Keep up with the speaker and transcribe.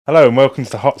Hello and welcome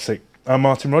to the Hot Seat. I'm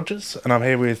Martin Rogers and I'm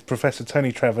here with Professor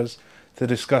Tony Travers to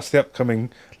discuss the upcoming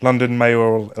London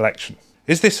mayoral election.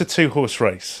 Is this a two-horse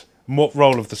race? And what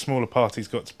role have the smaller parties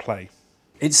got to play?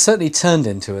 It's certainly turned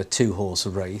into a two-horse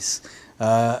race.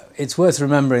 It's worth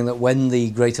remembering that when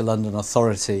the Greater London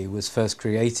Authority was first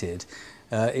created,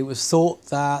 it was thought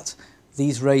that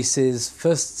these races,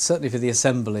 first certainly for the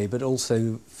Assembly but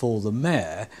also for the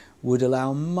Mayor, would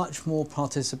allow much more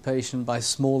participation by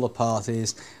smaller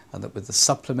parties, and that with the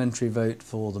supplementary vote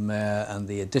for the Mayor and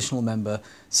the additional member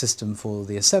system for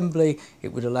the Assembly,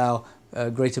 it would allow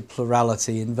greater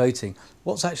plurality in voting.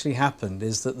 What's actually happened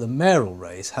is that the mayoral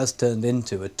race has turned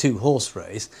into a two-horse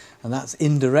race, and that's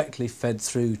indirectly fed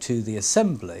through to the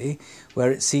Assembly,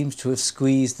 where it seems to have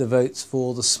squeezed the votes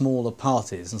for the smaller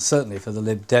parties, and certainly for the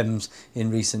Lib Dems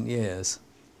in recent years.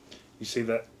 You see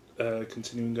that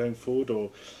continuing going forward,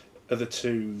 or are the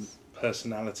two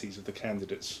personalities of the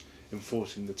candidates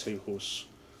enforcing the two-horse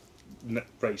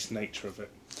race nature of it?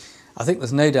 I think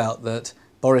there's no doubt that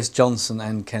Boris Johnson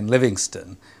and Ken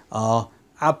Livingstone are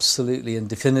absolutely and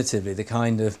definitively the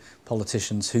kind of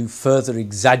politicians who further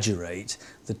exaggerate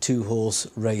the two-horse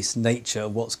race nature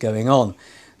of what's going on.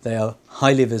 They are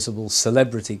highly visible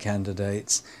celebrity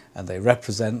candidates and they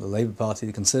represent the Labour Party,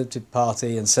 the Conservative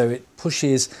Party, and so it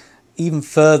pushes even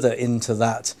further into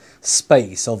that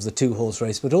space of the two-horse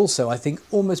race, but also I think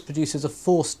almost produces a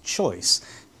forced choice.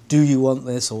 Do you want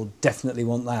this or definitely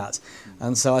want that?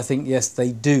 And so I think, yes,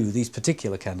 they do. These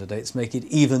particular candidates make it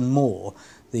even more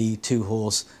the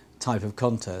two-horse type of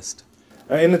contest.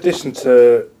 In addition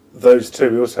to those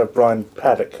two, we also have Brian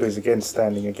Paddock, who is again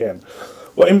standing again.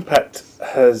 What impact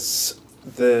has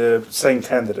the same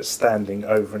candidate standing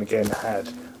over and again had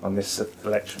on this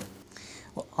election?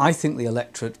 Well, I think the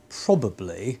electorate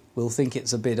probably will think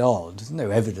it's a bit odd. There's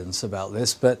no evidence about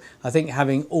this, but I think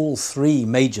having all three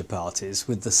major parties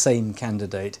with the same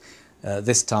candidate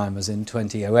this time as in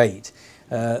 2008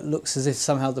 looks as if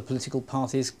somehow the political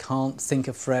parties can't think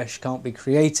afresh, can't be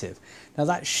creative. Now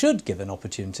that should give an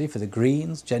opportunity for the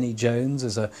Greens. Jenny Jones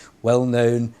is a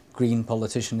well-known Green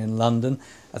politician in London.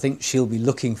 I think she'll be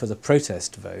looking for the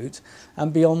protest vote.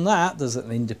 And beyond that, there's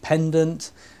an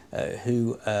independent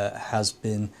who has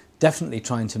been definitely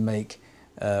trying to make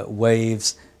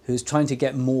waves, who's trying to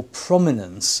get more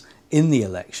prominence in the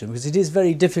election, because it is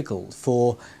very difficult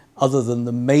for, other than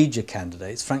the major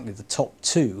candidates, frankly the top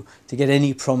two, to get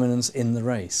any prominence in the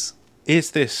race.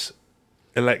 Is this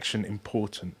election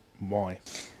important? Why?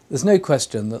 There's no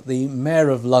question that the Mayor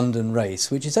of London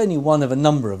race, which is only one of a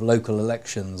number of local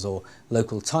elections or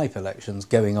local type elections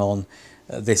going on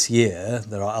this year.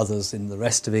 There are others in the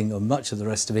rest of England, much of the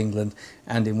rest of England,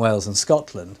 and in Wales and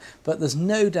Scotland. But there's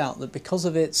no doubt that because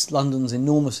of London's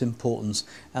enormous importance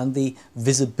and the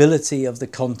visibility of the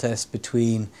contest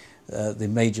between the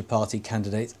major party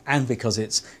candidates, and because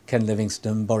it's Ken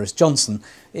Livingstone and Boris Johnson,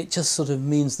 it just sort of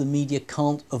means the media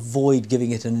can't avoid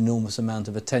giving it an enormous amount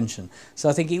of attention. So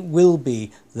I think it will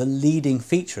be the leading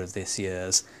feature of this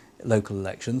year's local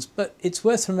elections, but it's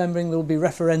worth remembering there will be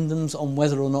referendums on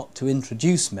whether or not to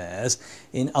introduce mayors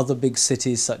in other big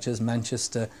cities such as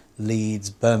Manchester, Leeds,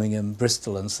 Birmingham,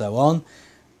 Bristol and so on.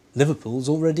 Liverpool's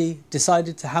already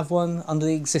decided to have one under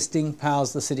the existing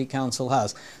powers the City Council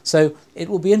has. So it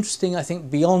will be interesting, I think,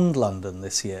 beyond London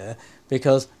this year,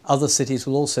 because other cities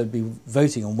will also be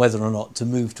voting on whether or not to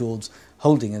move towards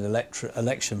holding an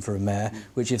election for a mayor,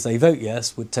 which if they vote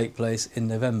yes would take place in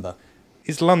November.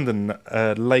 Is London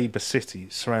a Labour city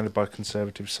surrounded by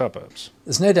Conservative suburbs?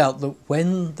 There's no doubt that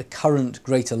when the current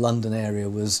Greater London area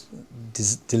was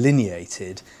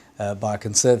delineated by a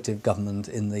Conservative government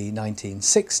in the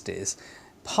 1960s,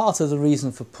 part of the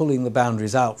reason for pulling the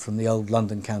boundaries out from the old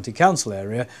London County Council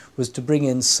area was to bring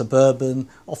in suburban,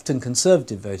 often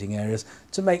Conservative voting areas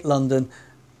to make London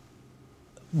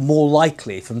more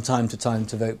likely from time to time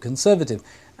to vote Conservative.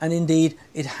 And indeed,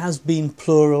 it has been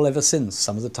plural ever since.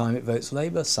 Some of the time it votes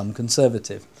Labour, some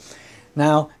Conservative.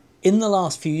 Now, in the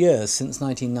last few years, since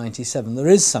 1997, there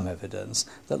is some evidence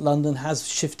that London has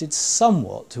shifted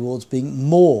somewhat towards being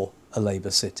more a Labour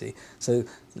city. So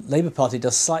the Labour Party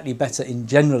does slightly better in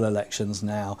general elections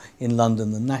now in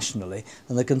London than nationally,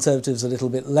 and the Conservatives a little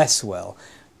bit less well.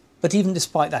 But even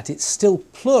despite that, it's still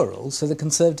plural, so the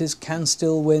Conservatives can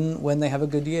still win when they have a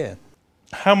good year.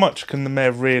 How much can the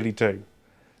Mayor really do?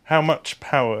 How much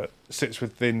power sits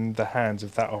within the hands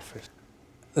of that office?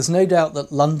 There's no doubt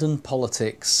that London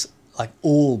politics, like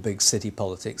all big city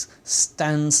politics,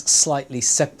 stands slightly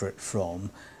separate from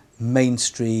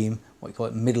mainstream what you call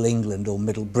it, Middle England or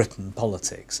Middle Britain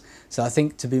politics. So I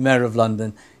think to be Mayor of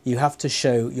London, you have to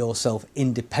show yourself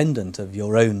independent of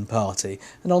your own party,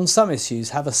 and on some issues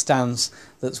have a stance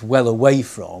that's well away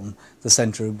from the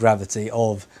centre of gravity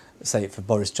of, say, for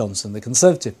Boris Johnson, the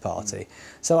Conservative Party.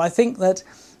 So I think that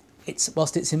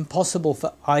whilst it's impossible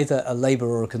for either a Labour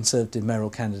or a Conservative mayoral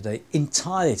candidate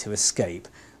entirely to escape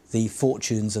the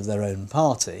fortunes of their own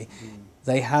party,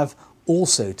 they have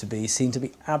also to be seen to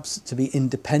be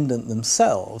independent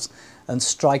themselves and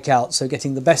strike out, so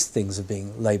getting the best things of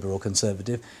being Labour or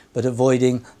Conservative, but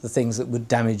avoiding the things that would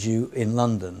damage you in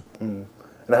London. And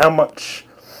how much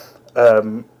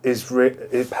power is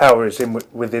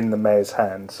within the mayor's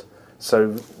hands?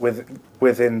 So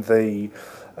within the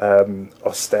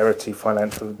austerity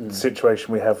financial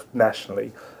situation we have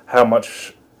nationally, how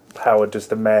much power does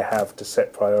the mayor have to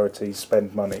set priorities,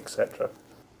 spend money, etc.?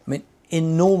 I mean,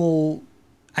 in normal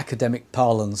academic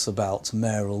parlance about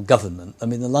mayoral government, I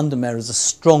mean, the London mayor is a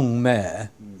strong mayor,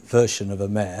 version of a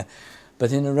mayor,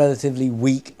 but in a relatively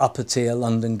weak upper-tier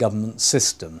London government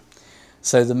system.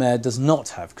 So the mayor does not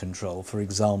have control, for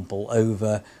example,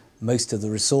 over most of the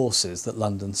resources that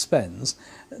London spends,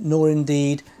 nor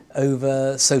indeed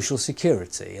over social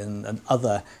security and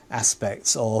other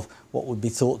aspects of what would be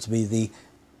thought to be the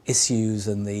issues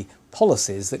and the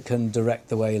policies that can direct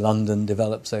the way London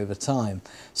develops over time.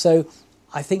 So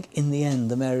I think in the end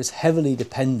the mayor is heavily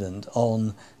dependent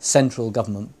on central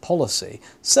government policy,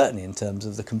 certainly in terms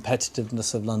of the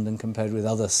competitiveness of London compared with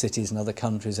other cities and other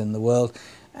countries in the world,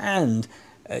 and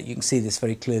you can see this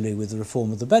very clearly with the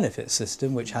reform of the benefit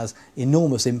system, which has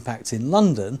enormous impacts in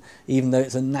London, even though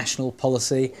it's a national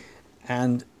policy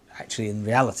and actually in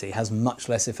reality has much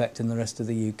less effect in the rest of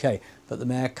the UK. But the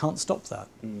mayor can't stop that.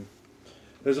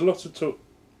 There's a lot of talk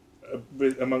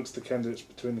amongst the candidates,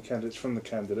 between the candidates, from the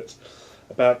candidates,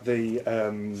 about the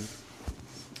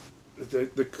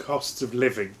costs of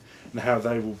living and how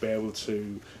they will be able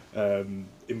to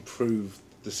improve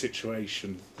the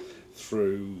situation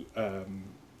through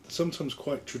sometimes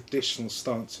quite traditional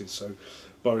stances. So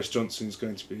Boris Johnson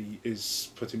is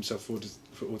put himself forward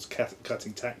towards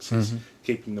cutting taxes,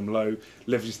 keeping them low.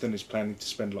 Livingston is planning to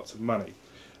spend lots of money.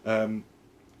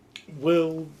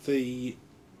 Will the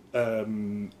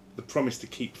promise to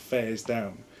keep fares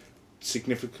down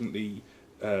significantly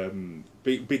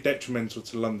be detrimental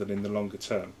to London in the longer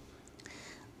term?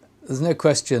 There's no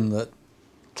question that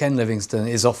Ken Livingstone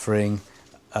is offering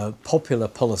a popular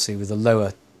policy with a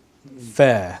lower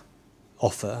fare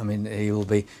offer. I mean, he will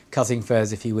be cutting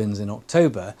fares if he wins in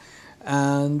October,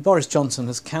 and Boris Johnson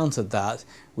has countered that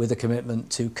with a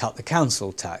commitment to cut the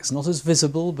council tax, not as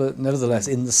visible but nevertheless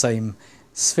in the same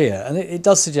sphere. And it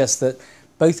does suggest that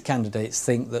both candidates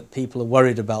think that people are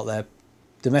worried about their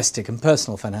domestic and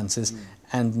personal finances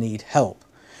and need help.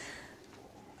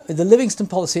 The Livingstone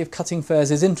policy of cutting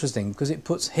fares is interesting because it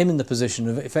puts him in the position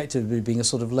of effectively being a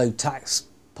sort of low tax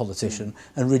politician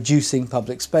and reducing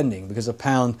public spending, because a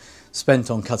pound spent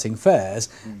on cutting fares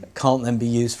can't then be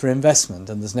used for investment,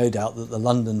 and there's no doubt that the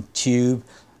London Tube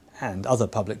and other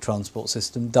public transport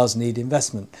system does need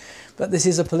investment. But this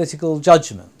is a political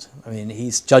judgment. I mean,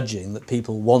 he's judging that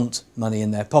people want money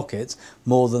in their pockets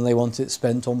more than they want it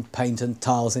spent on paint and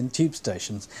tiles in tube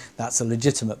stations. That's a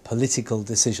legitimate political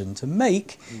decision to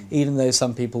make, even though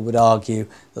some people would argue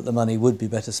that the money would be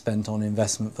better spent on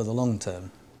investment for the long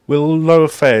term. Will lower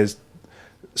fares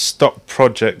stop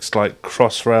projects like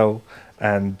Crossrail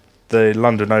and the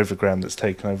London Overground that's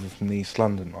taken over from the East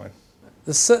London line?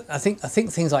 I think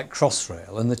things like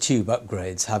Crossrail and the tube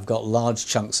upgrades have got large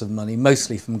chunks of money,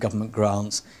 mostly from government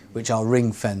grants, which are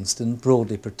ring-fenced and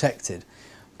broadly protected.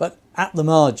 But at the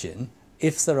margin,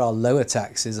 if there are lower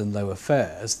taxes and lower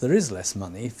fares, there is less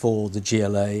money for the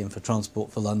GLA and for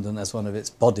Transport for London as one of its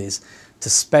bodies to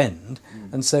spend.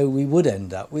 And so we would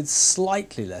end up with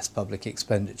slightly less public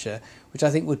expenditure, which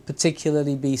I think would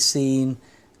particularly be seen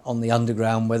on the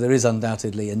Underground, where there is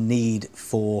undoubtedly a need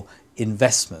for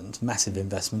investment, massive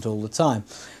investment all the time.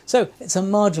 So it's a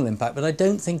marginal impact, but I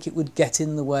don't think it would get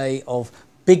in the way of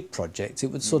big projects. It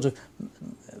would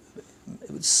it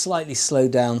would slightly slow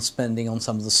down spending on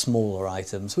some of the smaller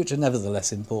items, which are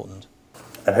nevertheless important.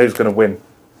 And who's going to win?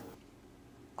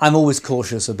 I'm always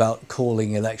cautious about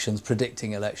calling elections,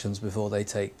 predicting elections before they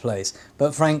take place.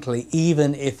 But frankly,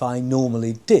 even if I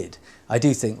normally did, I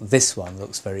do think this one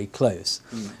looks very close.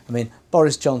 I mean,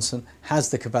 Boris Johnson has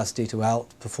the capacity to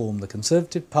outperform the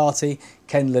Conservative Party.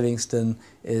 Ken Livingstone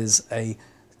is a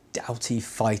doughty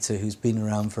fighter who's been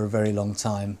around for a very long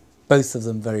time. Both of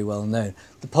them very well known.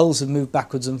 The polls have moved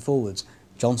backwards and forwards.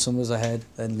 Johnson was ahead,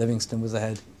 then Livingstone was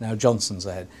ahead, now Johnson's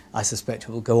ahead. I suspect it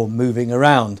will go on moving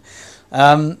around.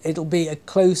 It'll be a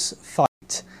close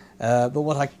fight, but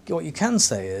what you can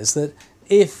say is that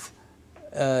if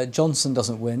Johnson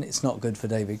doesn't win, it's not good for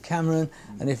David Cameron,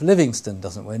 and if Livingstone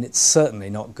doesn't win, it's certainly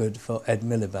not good for Ed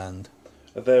Miliband.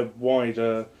 Are there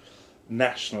wider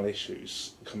national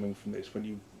issues coming from this?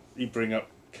 When you bring up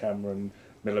Cameron,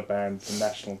 Miliband, the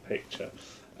national picture,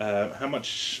 how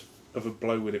much of a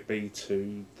blow would it be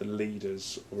to the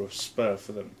leaders, or a spur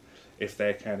for them, if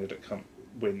their candidate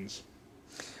wins?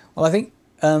 Well, I think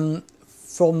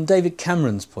from David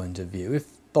Cameron's point of view, if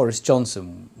Boris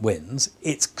Johnson wins,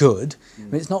 it's good. I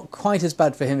mean, it's not quite as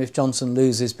bad for him if Johnson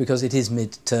loses, because it is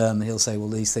mid-term, and he'll say, well,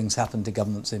 these things happen to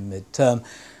governments in mid-term.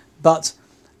 But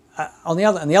on the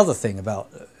other thing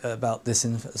about this,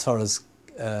 as far as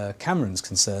Cameron's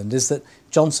concerned, is that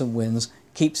Johnson wins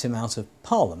keeps him out of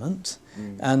Parliament,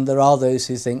 and there are those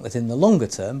who think that in the longer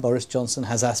term Boris Johnson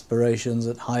has aspirations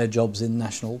at higher jobs in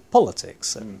national politics,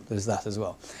 so there's that as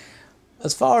well.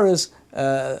 As far as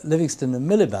Livingstone and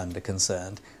Miliband are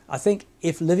concerned, I think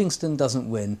if Livingstone doesn't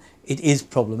win, it is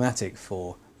problematic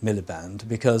for Miliband,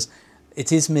 because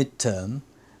it is mid-term,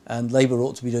 and Labour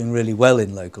ought to be doing really well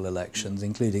in local elections,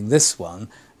 including this one.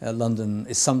 London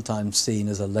is sometimes seen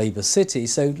as a Labour city,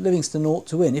 so Livingstone ought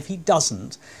to win. If he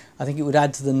doesn't, I think it would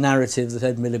add to the narrative that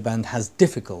Ed Miliband has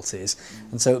difficulties,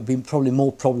 and so it would be probably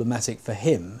more problematic for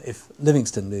him if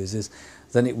Livingstone loses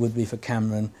than it would be for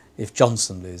Cameron if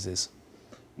Johnson loses.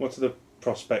 What are the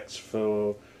prospects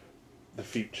for the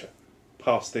future,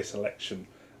 past this election?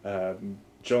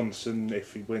 Johnson,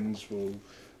 if he wins, will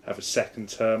have a second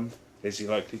term. Is he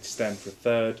likely to stand for a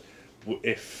third?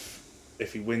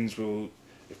 If he wins,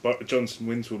 if Johnson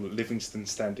wins, will Livingstone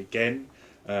stand again?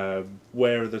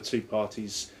 Where are the two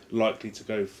parties likely to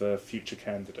go for future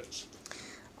candidates?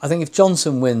 I think if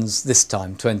Johnson wins this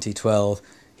time, 2012,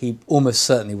 he almost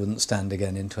certainly wouldn't stand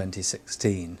again in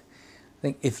 2016. I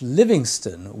think if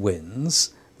Livingstone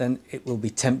wins, then it will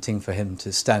be tempting for him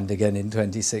to stand again in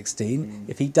 2016.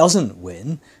 If he doesn't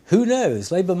win, who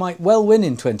knows? Labour might well win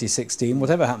in 2016,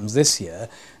 whatever happens this year.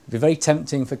 It'd be very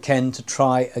tempting for Ken to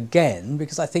try again,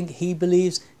 because I think he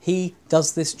believes he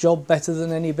does this job better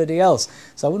than anybody else.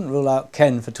 So I wouldn't rule out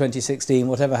Ken for 2016,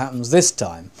 whatever happens this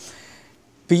time.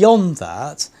 Beyond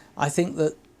that, I think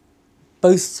that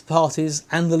both parties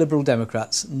and the Liberal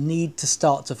Democrats need to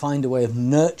start to find a way of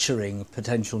nurturing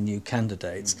potential new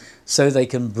candidates so they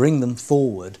can bring them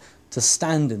forward to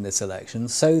stand in this election,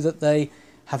 so that they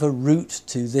have a route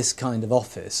to this kind of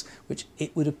office, which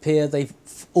it would appear they've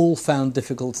all found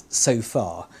difficult so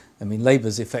far. I mean,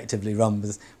 Labour's effectively run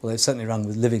with, well, they've certainly run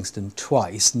with Livingstone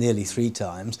twice, nearly 3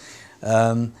 times.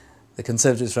 The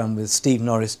Conservatives run with Steve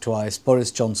Norris twice, Boris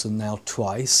Johnson now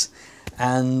twice,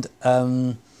 and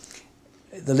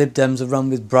the Lib Dems have run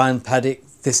with Brian Paddick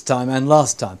this time and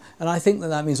last time. And I think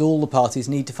that means all the parties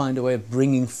need to find a way of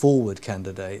bringing forward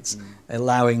candidates,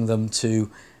 allowing them to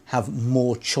have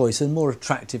more choice and more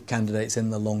attractive candidates in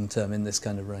the long term in this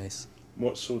kind of race.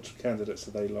 What sort of candidates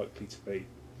are they likely to be?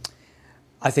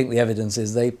 I think the evidence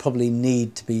is they probably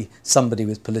need to be somebody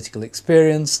with political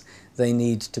experience. They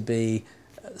need to be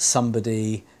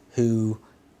somebody who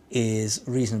is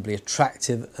reasonably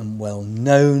attractive and well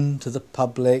known to the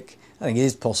public. I think it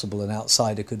is possible an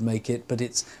outsider could make it, but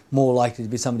it's more likely to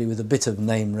be somebody with a bit of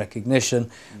name recognition,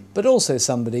 but also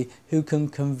somebody who can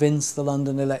convince the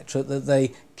London electorate that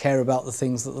they care about the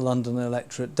things that the London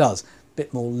electorate does. A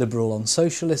bit more liberal on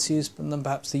social issues than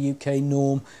perhaps the UK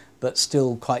norm, but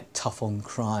still quite tough on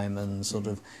crime and sort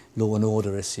of law and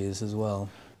order issues as well.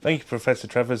 Thank you, Professor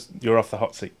Travers. You're off the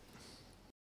hot seat.